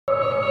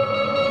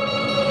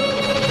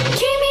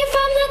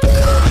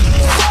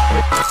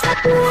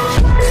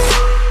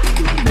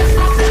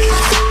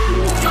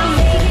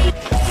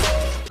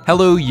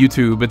Hello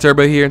YouTube, it's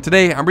Turbo here, and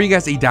today I'm bringing you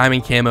guys a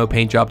diamond camo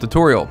paint job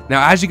tutorial.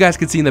 Now, as you guys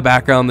can see in the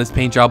background, this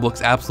paint job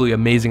looks absolutely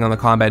amazing on the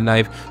combat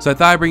knife, so I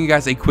thought I'd bring you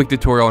guys a quick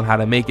tutorial on how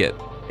to make it.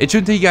 It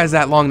shouldn't take you guys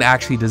that long to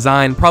actually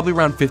design, probably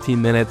around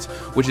 15 minutes,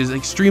 which is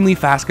extremely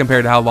fast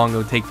compared to how long it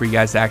would take for you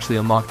guys to actually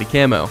unlock the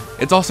camo.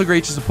 It's also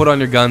great just to put on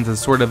your guns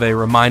as sort of a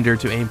reminder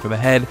to aim for the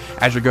head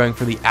as you're going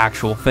for the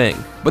actual thing.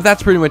 But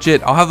that's pretty much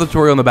it. I'll have the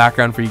tutorial in the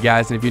background for you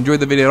guys, and if you enjoyed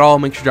the video at all,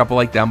 make sure to drop a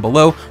like down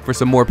below for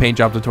some more paint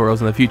job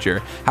tutorials in the future.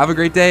 Have a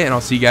great day, and I'll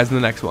see you guys in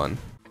the next one.